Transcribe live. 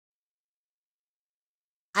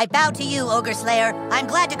I bow to you, Ogre Slayer. I'm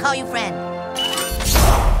glad to call you friend.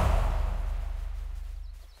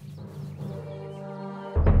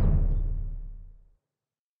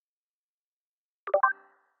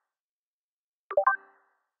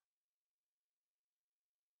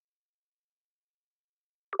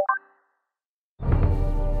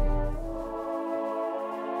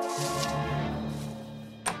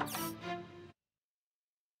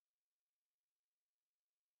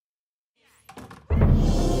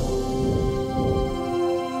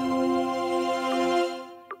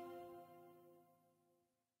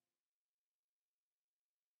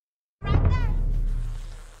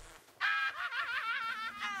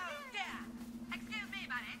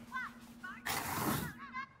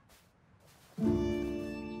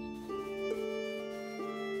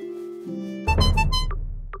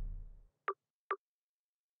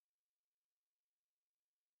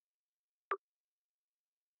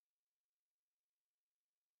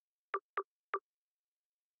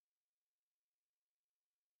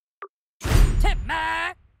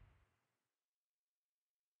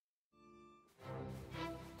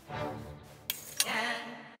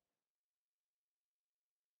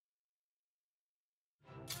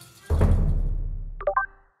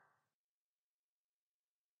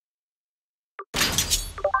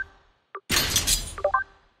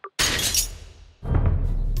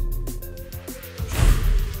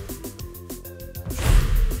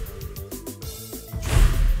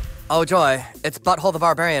 Oh joy, it's Butthole the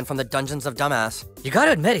Barbarian from the Dungeons of Dumbass. You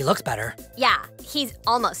gotta admit he looks better. Yeah, he's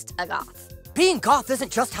almost a goth. Being goth isn't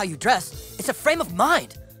just how you dress, it's a frame of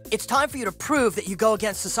mind. It's time for you to prove that you go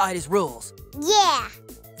against society's rules. Yeah.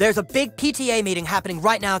 There's a big PTA meeting happening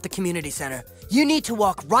right now at the community center. You need to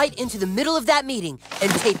walk right into the middle of that meeting and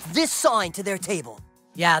tape this sign to their table.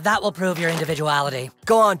 Yeah, that will prove your individuality.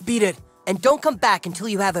 Go on, beat it. And don't come back until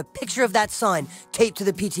you have a picture of that sign taped to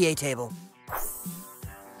the PTA table.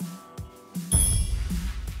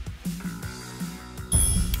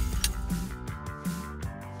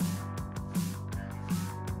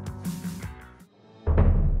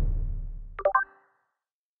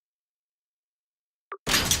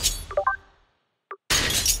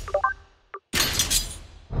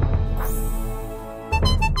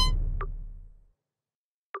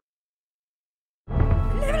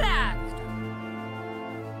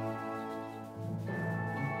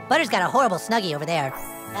 Butter's got a horrible Snuggie over there.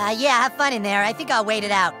 Yeah, have fun in there. I think I'll wait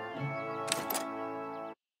it out.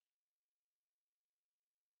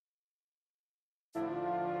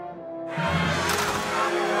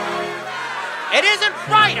 It isn't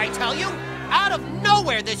right, I tell you! Out of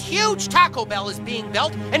nowhere, this huge Taco Bell is being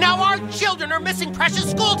built, and now our children are missing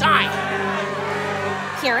precious school time!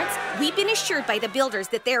 Parents, we've been assured by the builders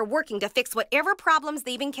that they're working to fix whatever problems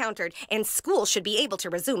they've encountered, and school should be able to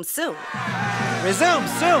resume soon. Resume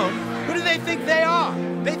soon? Who do they think they are?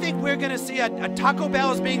 They think we're gonna see a Taco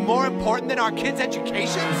Bell as being more important than our kids'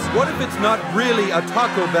 educations? What if it's not really a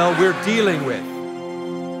Taco Bell we're dealing with?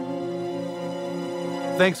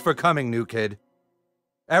 Thanks for coming, new kid.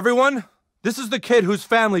 Everyone, this is the kid whose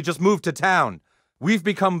family just moved to town. We've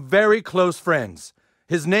become very close friends.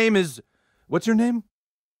 His name is... What's your name?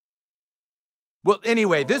 Well,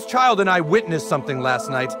 anyway, this child and I witnessed something last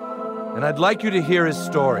night, and I'd like you to hear his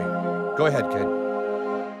story. Go ahead, kid.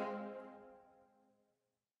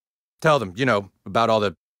 Tell them, you know, about all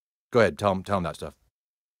the... Go ahead, tell them that stuff.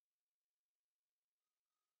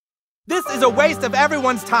 This is a waste of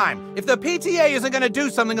everyone's time. If the PTA isn't gonna do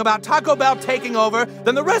something about Taco Bell taking over,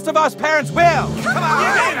 then the rest of us parents will. Come on!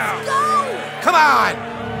 Let's go! Come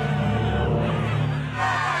on!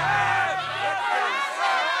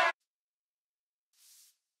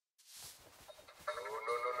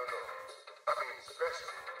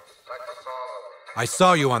 I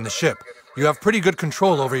saw you on the ship. You have pretty good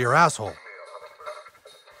control over your asshole.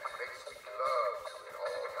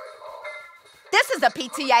 This is a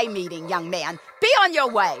PTA meeting, young man. Be on your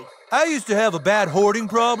way. I used to have a bad hoarding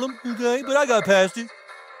problem, okay, but I got past it.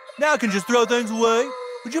 Now I can just throw things away.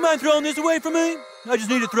 Would you mind throwing this away for me? I just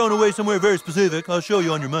need it thrown away somewhere very specific. I'll show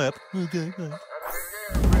you on your map. Okay, thanks.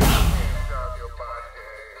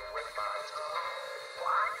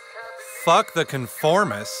 Fuck the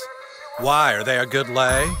conformists. Why, are they a good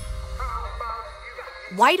lay?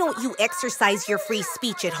 Why don't you exercise your free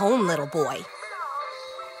speech at home, little boy?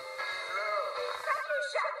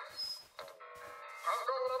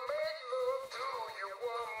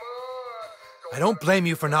 I don't blame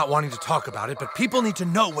you for not wanting to talk about it, but people need to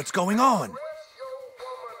know what's going on.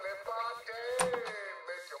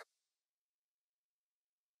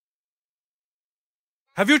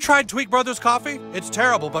 Have you tried Tweak Brothers coffee? It's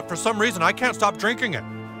terrible, but for some reason I can't stop drinking it.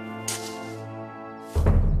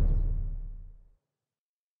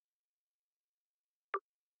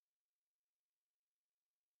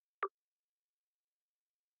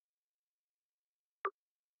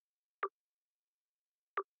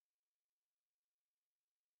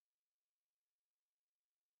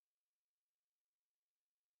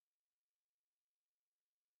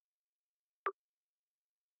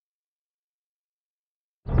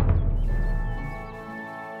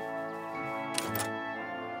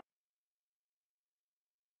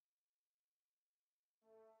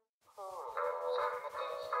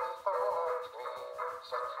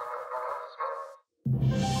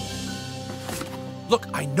 Look,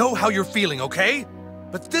 I know how you're feeling, okay?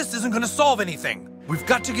 But this isn't gonna solve anything. We've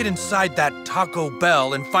got to get inside that Taco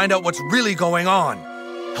Bell and find out what's really going on.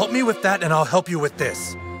 Help me with that and I'll help you with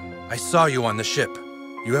this. I saw you on the ship.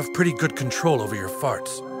 You have pretty good control over your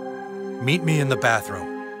farts. Meet me in the bathroom.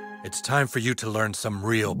 It's time for you to learn some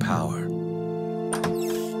real power.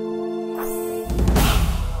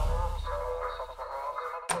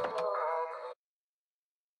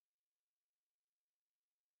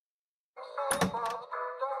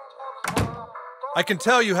 I can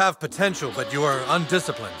tell you have potential, but you are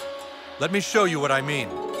undisciplined. Let me show you what I mean.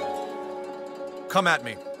 Come at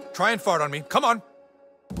me. Try and fart on me. Come on.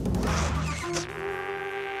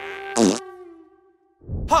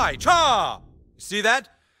 Hi, cha! See that?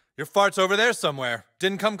 Your fart's over there somewhere.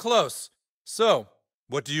 Didn't come close. So,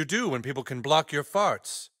 what do you do when people can block your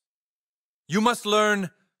farts? You must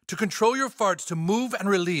learn to control your farts to move and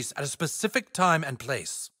release at a specific time and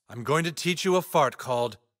place. I'm going to teach you a fart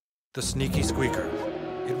called the sneaky squeaker.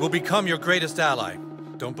 It will become your greatest ally.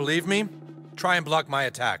 Don't believe me? Try and block my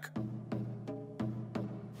attack.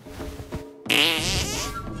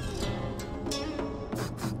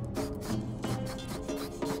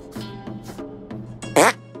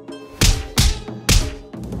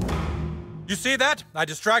 You see that? I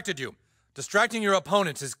distracted you. Distracting your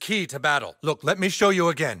opponents is key to battle. Look, let me show you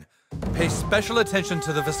again. Pay special attention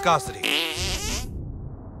to the viscosity.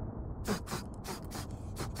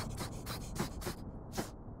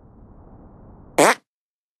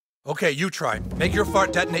 Okay, you try. Make your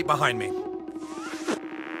fart detonate behind me.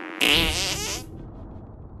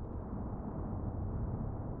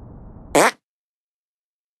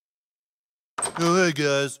 Oh, hey,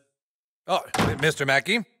 guys. Oh, Mr.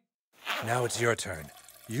 Mackey. Now it's your turn.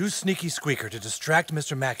 Use Sneaky Squeaker to distract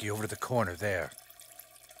Mr. Mackey over to the corner there.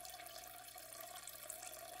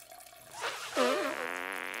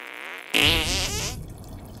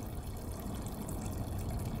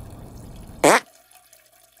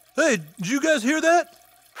 Hey, did you guys hear that?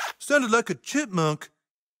 Sounded like a chipmunk.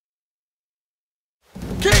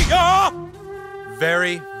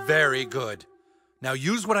 Very, very good. Now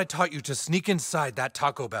use what I taught you to sneak inside that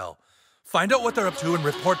Taco Bell. Find out what they're up to and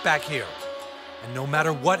report back here. And no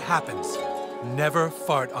matter what happens, never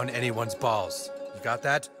fart on anyone's balls. You got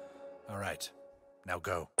that? All right. Now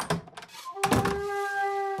go.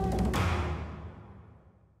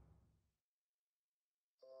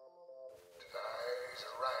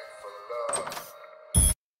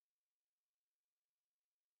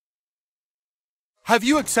 Have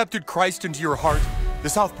you accepted Christ into your heart? The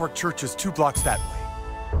South Park Church is 2 blocks that way.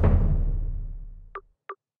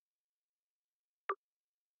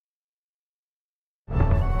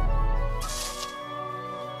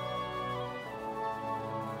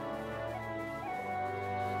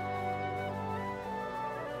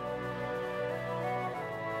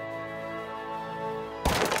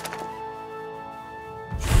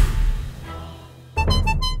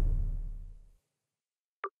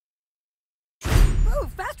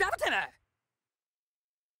 Fast travel dinner!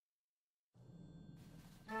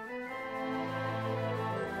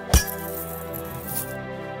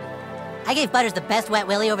 I gave Butters the best wet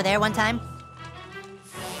willy over there one time.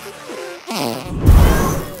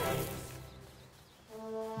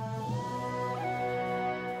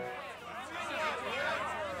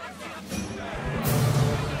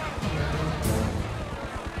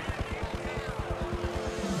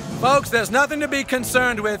 Folks, there's nothing to be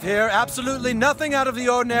concerned with here. Absolutely nothing out of the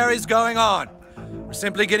ordinary is going on. We're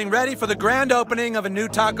simply getting ready for the grand opening of a new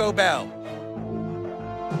Taco Bell.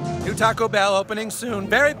 New Taco Bell opening soon.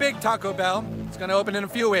 Very big Taco Bell. It's gonna open in a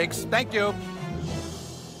few weeks. Thank you.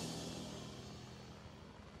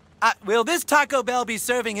 Will this Taco Bell be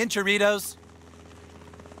serving enchiladas?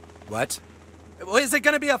 What? Well, is it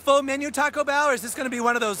gonna be a full menu Taco Bell, or is this gonna be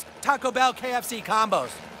one of those Taco Bell KFC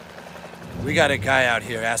combos? We got a guy out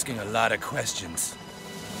here asking a lot of questions.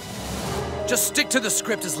 Just stick to the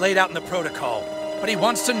script as laid out in the protocol. But he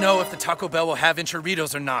wants to know if the Taco Bell will have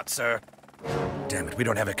enchiladas or not, sir. Damn it, we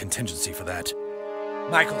don't have a contingency for that.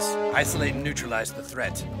 Michaels, isolate and neutralize the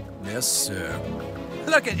threat. Yes, sir.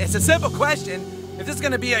 Look, it's a simple question. If this is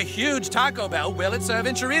gonna be a huge Taco Bell, will it serve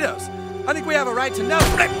enchiladas? I think we have a right to know.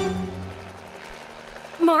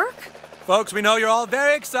 Mark? Folks, we know you're all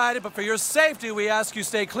very excited, but for your safety, we ask you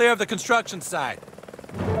stay clear of the construction site.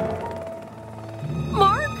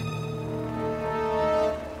 Mark?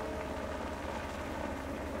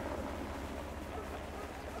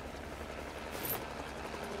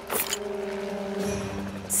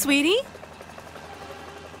 Sweetie?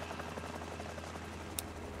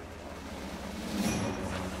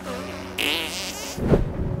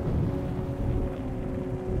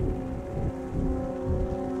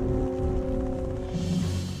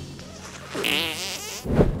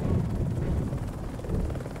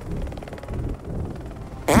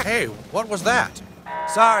 Hey, what was that?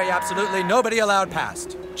 Sorry, absolutely nobody allowed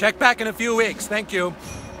past. Check back in a few weeks, thank you.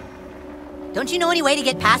 Don't you know any way to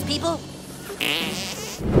get past people?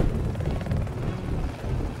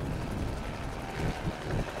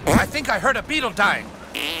 I think I heard a beetle dying.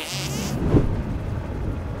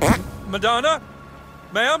 Madonna?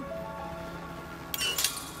 Ma'am?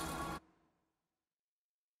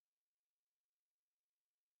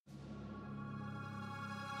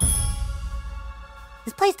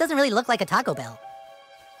 This place doesn't really look like a Taco Bell.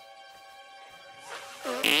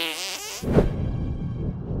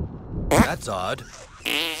 That's odd.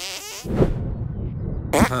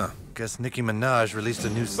 Huh. Guess Nicki Minaj released a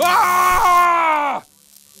new... Ah!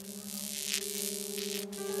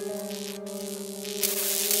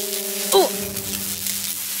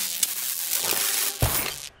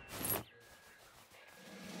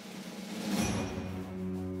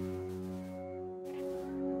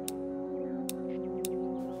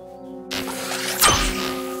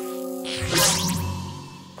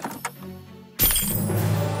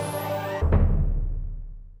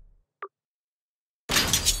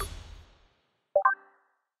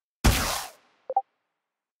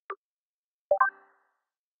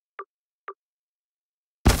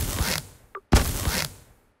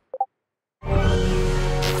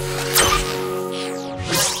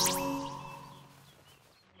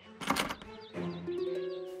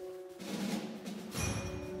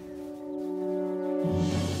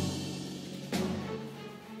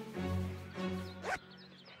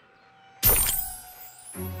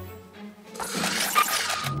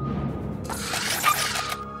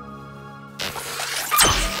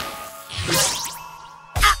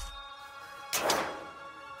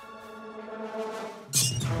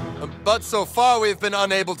 But so far, we've been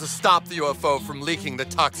unable to stop the UFO from leaking the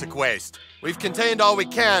toxic waste. We've contained all we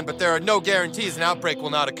can, but there are no guarantees an outbreak will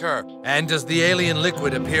not occur. And does the alien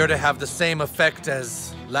liquid appear to have the same effect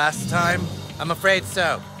as last time? I'm afraid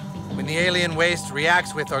so. When the alien waste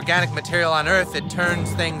reacts with organic material on Earth, it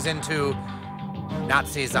turns things into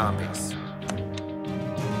Nazi zombies.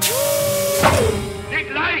 Die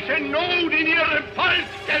gleichen Not in ihrem Volk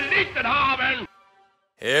gelitten haben!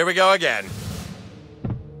 Here we go again.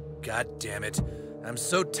 God damn it. I'm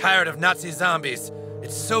so tired of Nazi zombies.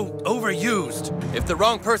 It's so overused. If the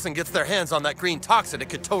wrong person gets their hands on that green toxin, it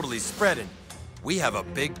could totally spread, and we have a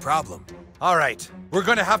big problem. All right, we're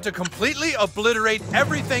gonna have to completely obliterate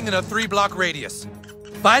everything in a 3-block radius.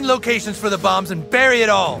 Find locations for the bombs and bury it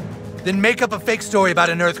all. Then make up a fake story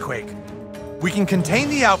about an earthquake. We can contain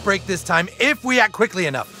the outbreak this time if we act quickly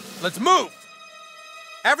enough. Let's move!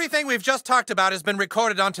 Everything we've just talked about has been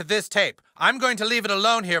recorded onto this tape. I'm going to leave it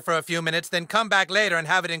alone here for a few minutes, then come back later and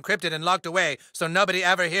have it encrypted and locked away so nobody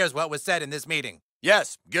ever hears what was said in this meeting.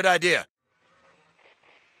 Yes, good idea.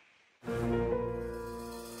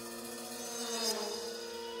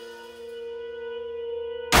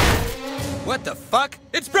 What the fuck?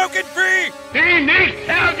 It's broken free! Die nicht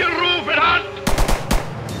hergerufen hat!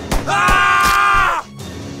 Ah!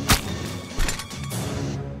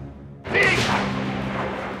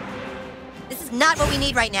 This is not what we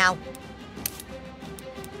need right now.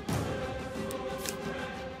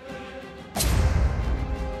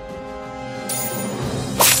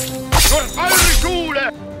 Durch eure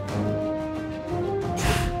Schule!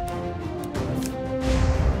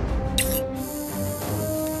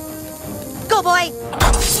 Go, boy!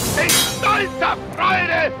 In stolzer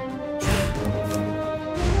Freude!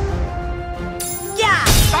 Yeah!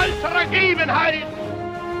 Stolzer Ergebenheit!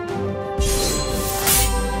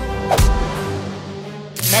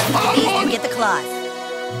 Mess with the beast, you get the claws.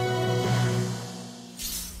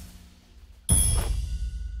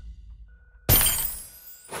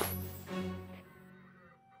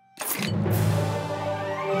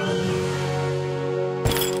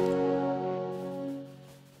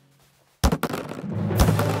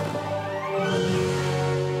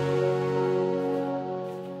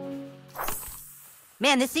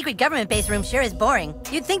 Man, this secret government base room sure is boring.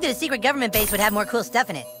 You'd think that a secret government base would have more cool stuff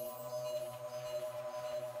in it.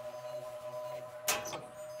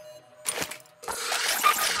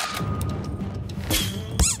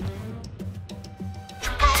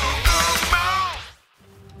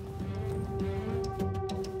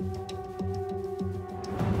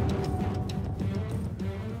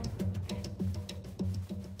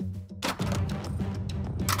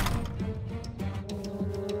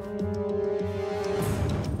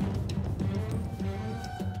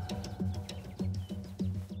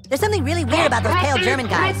 There's something really weird about those pale German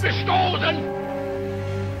guys.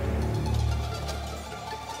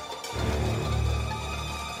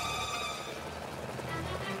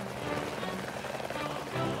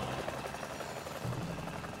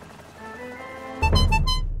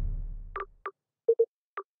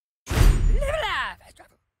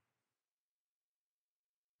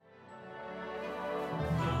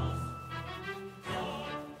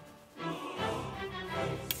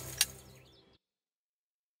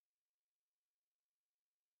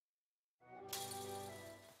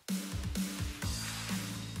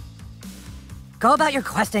 Go about your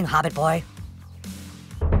questing, Hobbit boy.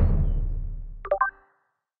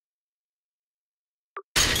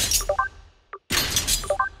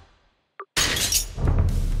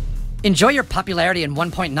 Enjoy your popularity and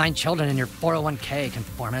 1.9 children in your 401k,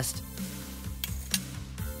 conformist.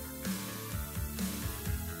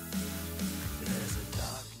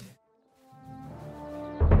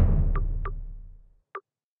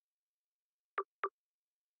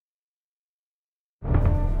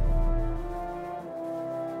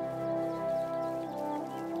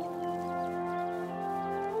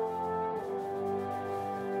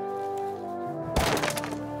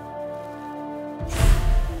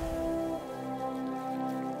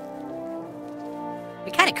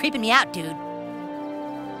 You're kind of creeping me out, dude.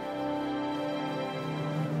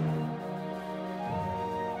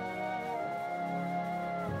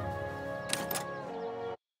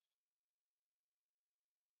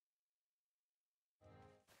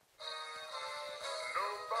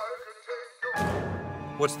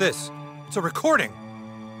 What's this? It's a recording.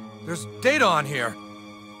 There's data on here.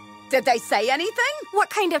 Did they say anything? What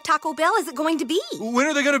kind of Taco Bell is it going to be? When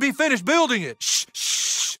are they going to be finished building it? Shh,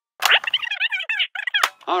 shh.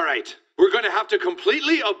 All right, we're going to have to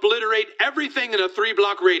completely obliterate everything in a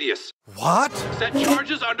 3-block radius. What? Set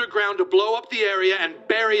charges underground to blow up the area and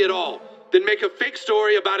bury it all. Then make a fake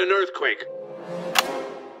story about an earthquake.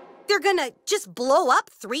 They're gonna just blow up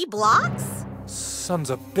 3 blocks?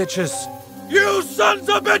 Sons of bitches. You sons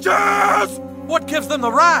of bitches! What gives them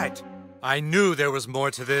the right? I knew there was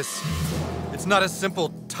more to this. It's not a simple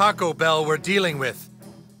Taco Bell we're dealing with.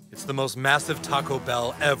 It's the most massive Taco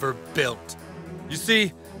Bell ever built. You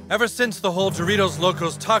see, ever since the whole Doritos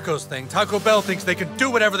Locos Tacos thing, Taco Bell thinks they can do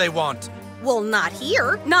whatever they want. Well, not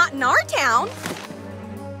here. Not in our town.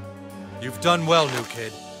 You've done well, new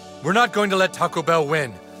kid. We're not going to let Taco Bell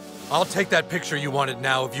win. I'll take that picture you wanted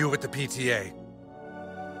now of you with the PTA.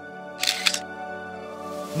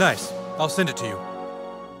 Nice. I'll send it to you.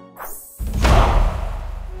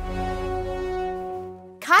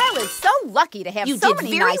 Kyle is so lucky to have You so did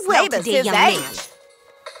many very nice well neighbors today, his young age. man.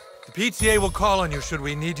 The PTA will call on you should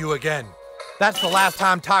we need you again. That's the last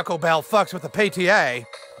time Taco Bell fucks with the PTA.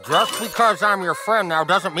 Just because I'm your friend now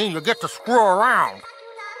doesn't mean you get to screw around.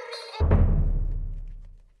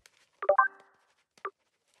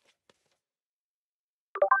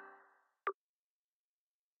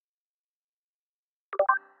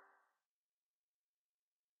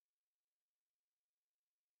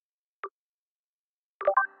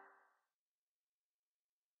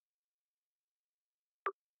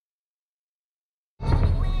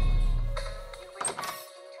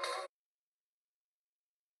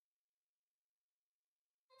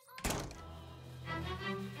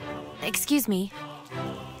 Excuse me.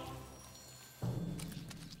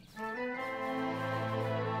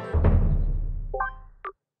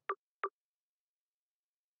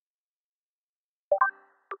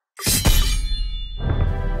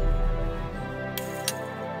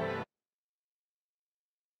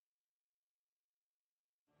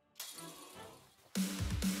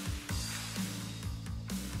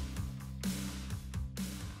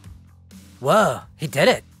 Whoa, he did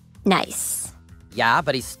it. Nice. Yeah,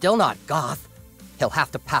 but he's still not goth. He'll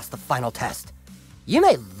have to pass the final test. You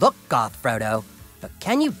may look goth, Frodo, but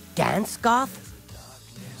can you dance goth?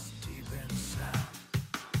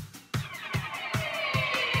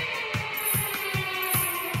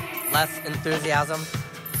 Less enthusiasm?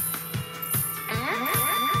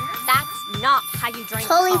 That's not how you drink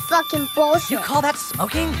Totally coffee. fucking bullshit. You call that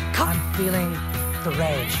smoking? I'm feeling the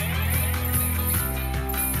rage.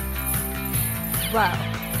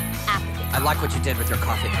 Whoa. I like what you did with your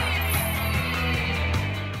coffee.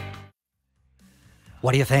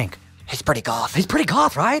 What do you think? He's pretty goth. He's pretty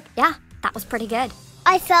goth, right? Yeah, that was pretty good.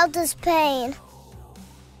 I felt his pain.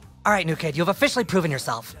 All right, new kid, you've officially proven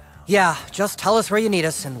yourself. Yeah, just tell us where you need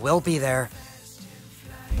us and we'll be there.